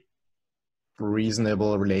a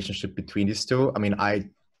reasonable relationship between these two. I mean, I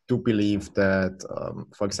do believe that,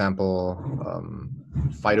 for example,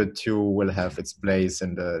 FIDO2 will have its place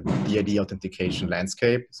in the DID authentication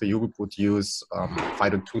landscape. So you would use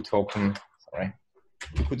FIDO2 token. Sorry,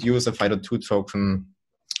 you could use a FIDO2 token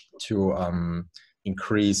to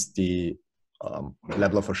increase the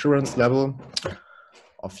level of assurance level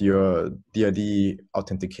of your DID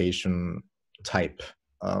authentication type.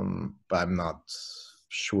 But I'm not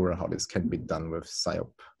sure how this can be done with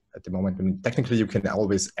SIOP at the moment. I mean, technically, you can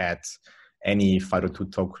always add any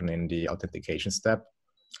FIDO2 token in the authentication step.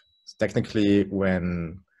 So technically,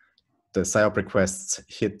 when the SIOP requests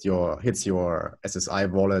hits your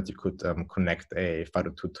SSI wallet, you could connect a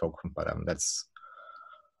FIDO2 token, but that's,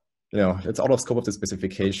 it's out of scope of the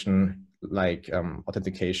specification. Like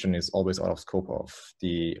authentication is always out of scope of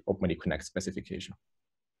the OpenID Connect specification.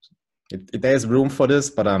 there's room for this,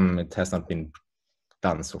 but it has not been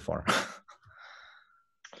done so far.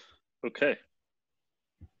 Okay,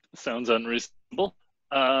 sounds unreasonable.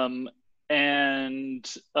 And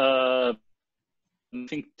I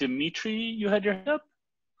think Dimitri, you had your hand up.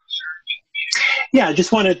 Yeah, I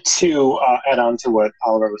just wanted to add on to what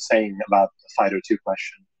Oliver was saying about the FIDO2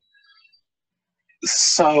 question.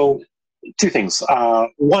 So, two things.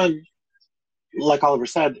 One, like Oliver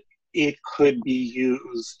said, it could be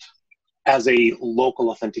used as a local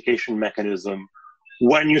authentication mechanism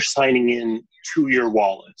when you're signing in to your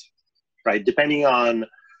wallet, right? Depending on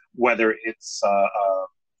whether it's a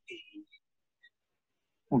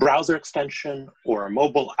browser extension or a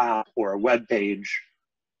mobile app or a web page,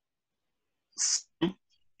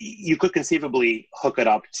 you could conceivably hook it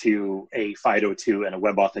up to a FIDO2 and a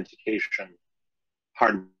web authentication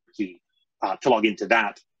hardware key to log into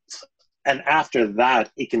that. And after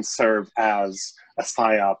that, it can serve as a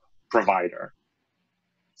SIOP provider.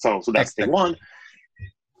 So that's thing one.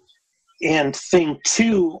 And thing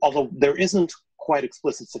two, although there isn't quite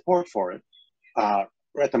explicit support for it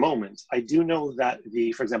at the moment, I do know that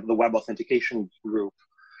for example, the web authentication group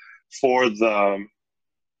for the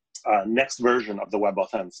next version of the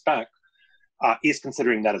WebAuthn spec is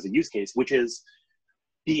considering that as a use case, which is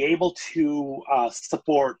be able to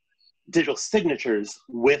support digital signatures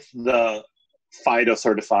with the FIDO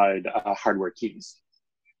certified hardware keys.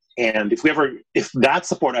 And if that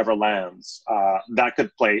support ever lands, that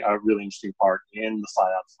could play a really interesting part in the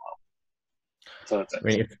SIOP flow. So that's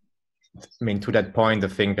it. I mean, to that point, I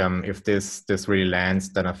think if this really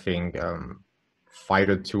lands, then I think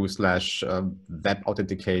FIDO2 / web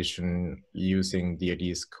authentication using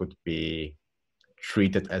DIDs could be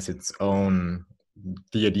treated as its own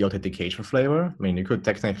DID authentication flavor. I mean, you could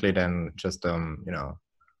technically then just,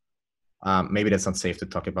 maybe that's not safe to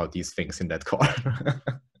talk about these things in that core.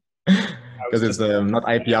 Because it's not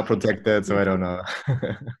IPR protected, so I don't know.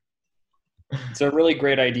 It's a really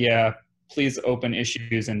great idea. Please open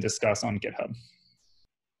issues and discuss on GitHub.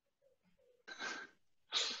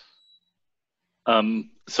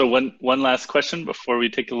 So one last question before we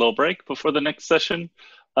take a little break before the next session.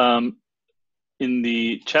 In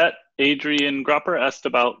the chat, Adrian Gropper asked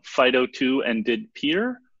about FIDO2 and DID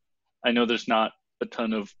peer. I know there's not a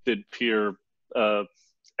ton of DID peer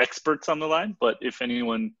experts on the line, but if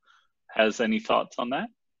anyone has any thoughts on that.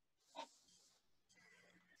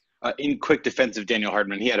 In quick defense of Daniel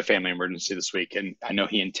Hardman, he had a family emergency this week, and I know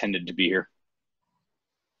he intended to be here.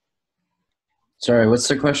 Sorry, what's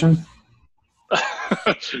the question?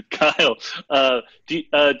 Kyle, do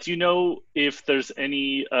you know if there's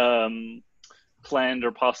any planned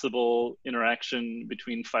or possible interaction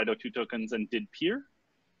between FIDO2 tokens and DID peer?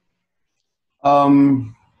 I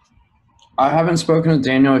haven't spoken to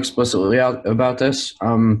Daniel explicitly about this,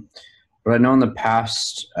 but I know in the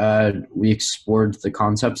past we explored the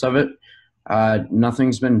concepts of it.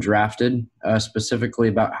 Nothing's been drafted specifically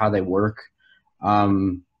about how they work.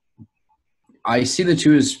 I see the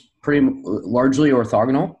two as pretty largely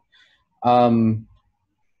orthogonal.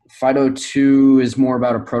 FIDO2 is more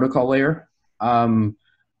about a protocol layer,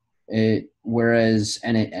 it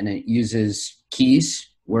uses keys,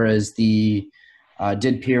 whereas the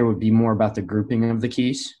DID peer would be more about the grouping of the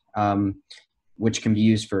keys, which can be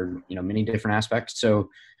used for many different aspects.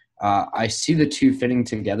 So I see the two fitting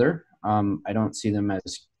together. I don't see them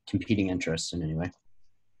as competing interests in any way.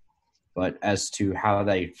 But as to how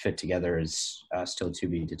they fit together is still to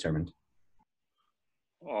be determined.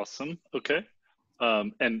 Awesome. Okay.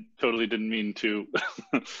 And totally didn't mean to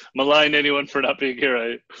malign anyone for not being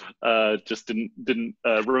here. I just didn't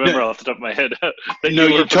remember off the top of my head that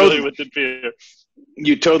you were familiar with DID peer.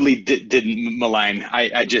 You totally didn't malign.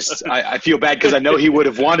 I feel bad because I know he would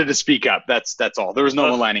have wanted to speak up. That's all. There was no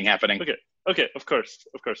maligning happening. Okay. Of course.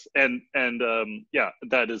 And yeah,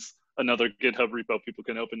 that is another GitHub repo people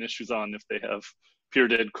can open issues on if they have pure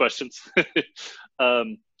DID questions.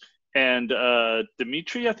 And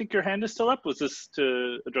Dimitri, I think your hand is still up. Was this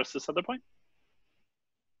to address this other point?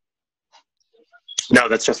 No,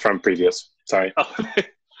 that's just from previous. Sorry. Oh,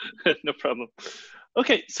 no problem.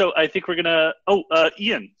 Okay, so I think we're gonna. Oh,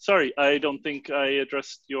 Ian, sorry, I don't think I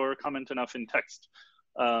addressed your comment enough in text.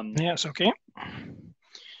 Yeah, it's okay.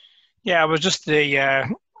 Yeah, I was just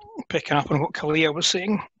picking up on what Kalia was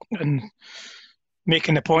saying and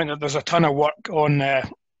making the point that there's a ton of work on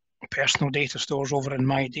personal data stores over in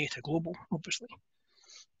My Data Global, obviously,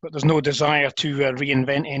 but there's no desire to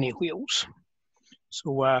reinvent any wheels.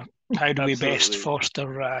 So how do we best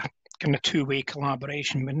foster kind of two-way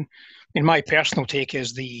collaboration? And my personal take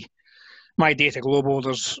is My Data Global,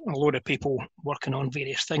 there's a load of people working on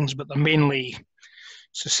various things, but they're mainly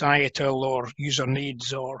societal or user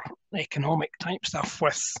needs or economic type stuff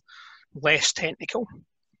with less technical.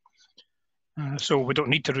 So we don't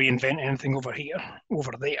need to reinvent anything over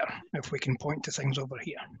there, if we can point to things over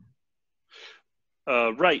here.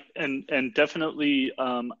 Right, and definitely,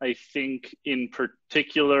 I think in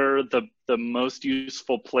particular, the most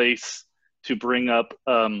useful place to bring up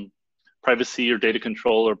privacy or data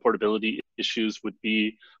control or portability issues would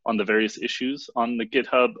be on the various issues on the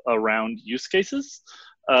GitHub around use cases.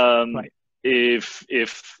 Right. If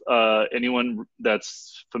anyone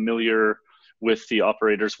that's familiar with the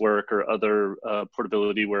operator's work or other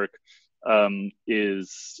portability work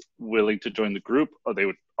is willing to join the group, they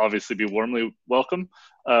would obviously be warmly welcome.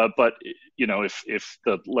 But you know, if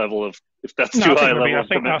the level of, if that's too high level of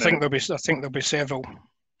commitment, I think there'll be several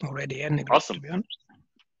already in the group. Awesome. To be honest.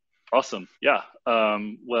 Awesome. Yeah.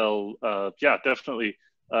 Yeah, definitely.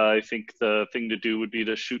 I think the thing to do would be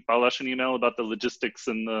to shoot Balash an email about the logistics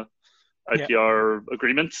and the IPR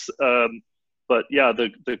agreements. But yeah,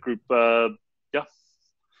 the group, yeah.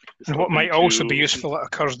 And what might also be useful that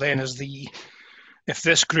occurs then is if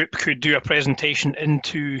this group could do a presentation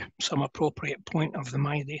into some appropriate point of the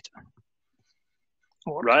My Data.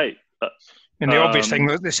 Right. And the obvious thing,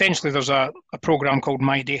 essentially there's a program called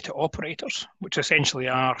My Data Operators, which essentially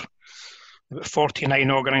are about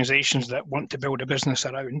 49 organizations that want to build a business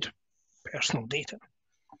around personal data.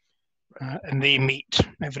 And they meet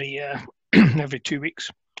every 2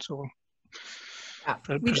 weeks. So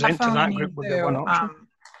present to that group would be one option.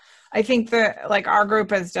 I think that our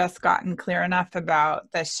group has just gotten clear enough about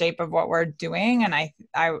the shape of what we're doing, and I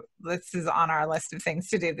this is on our list of things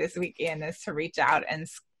to do this weekend, is to reach out and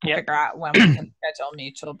figure out when we can schedule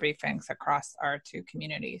mutual briefings across our two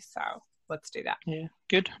communities. So let's do that. Yeah,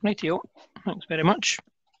 good. Rightio. Thanks very much.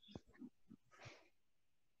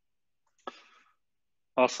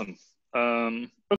 Awesome.